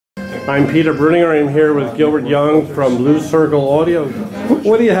I'm Peter Bruninger. I'm here with Gilbert Young from Blue Circle Audio.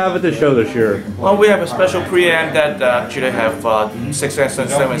 What do you have at the show this year? Well, we have a special preamp that actually have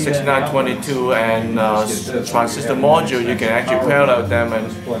 6X7, 6922 and transistor module. You can actually parallel them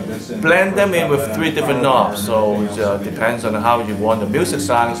and blend them in with 3 different knobs. So it depends on how you want the music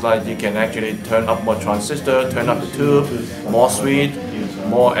sounds. Like you can actually turn up more transistor, turn up the tube, more sweet,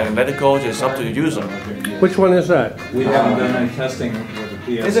 more analytical. It's up to the user. Which one is that? We haven't done any testing with the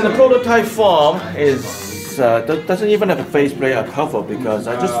PS. It's in a prototype form. It's doesn't even have a faceplate or cover because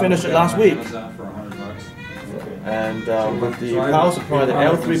I just finished it last week. And with the power supply, the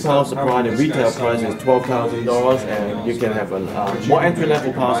L3 power supply, the retail price is $12,000, and you can have a more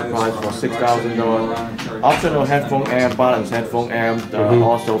entry-level power supply for $6,000. Optional headphone amp, balanced headphone amp,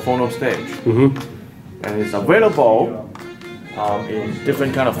 also phono stage. And it's available in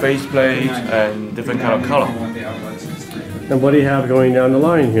different kind of faceplate and different kind of color. And what do you have going down the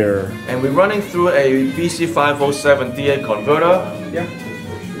line here? And we're running through a BC507 D8 converter.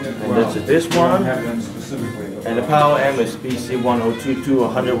 And this is this one. And the power amp is BC1022,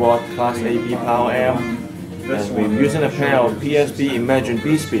 100 watt Class AB power amp. And we're using a pair of PSB Imagine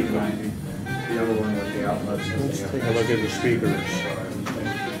B speakers. Let's take a look at the speakers.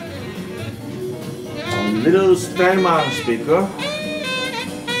 A little stand mount speaker.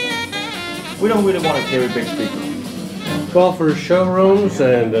 We don't really want to carry big speakers. Well, for showrooms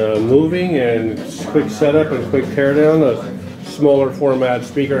and moving and quick setup and quick teardown, a smaller format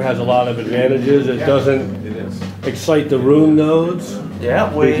speaker has a lot of advantages. It doesn't excite the room nodes. Yeah,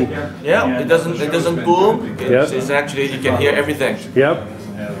 it doesn't boom. It's actually, you can hear everything. Yep.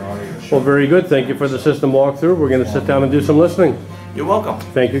 Well, very good. Thank you for the system walkthrough. We're going to sit down and do some listening. You're welcome.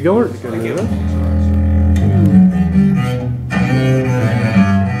 Thank you, Gilbert. Thank you.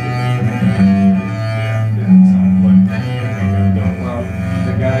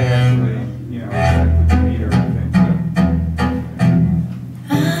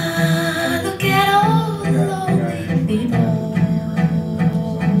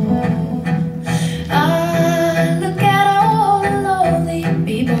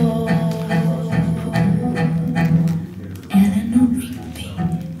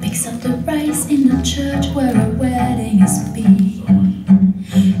 In the church where a wedding is being,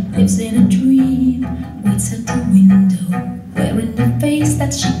 lives in a dream, waits at the window, wearing the face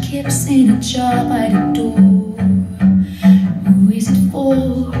that she keeps in a jar by the door. Who is it for?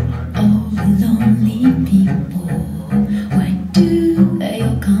 All the lonely people. Where do they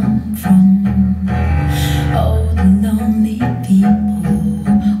all come from? All the lonely people.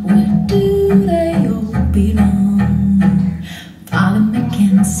 Where do they all belong? Father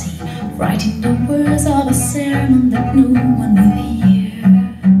Mackenzie, writing the words of a sermon that no one will hear.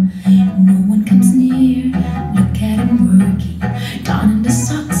 No one comes near. Look at him working, donning the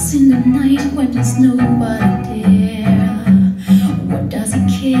socks in the night when there's nobody there. What does he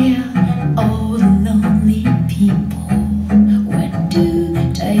care? All the lonely people. Where do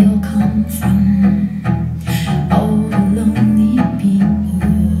they all come from? All the lonely people.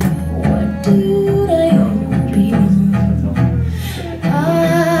 Where do they all belong?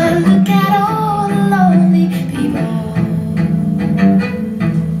 Look at all the lonely people.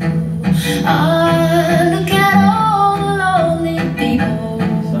 Look at all the lonely people.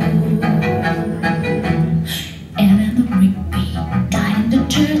 Eleanor Rigby died in the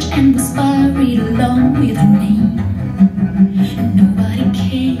church and was buried along with her name. Nobody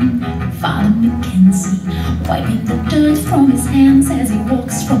came. Father Mackenzie wiping the dirt from his hands as he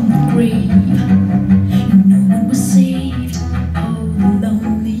walks from the grave. No one was saved. All the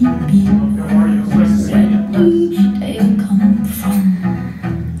lonely people. Where do they all come from?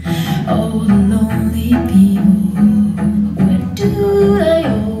 All the lonely people. Where do they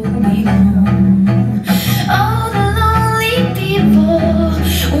all belong? All the lonely people.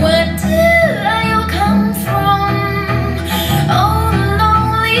 Where do they all come from? All the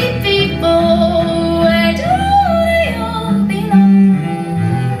lonely people. Where do they all belong?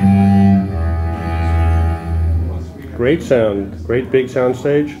 Great sound, great big sound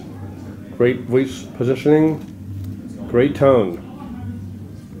stage, great voice positioning, great tone.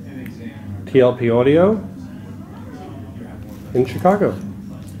 TLP Audio in Chicago.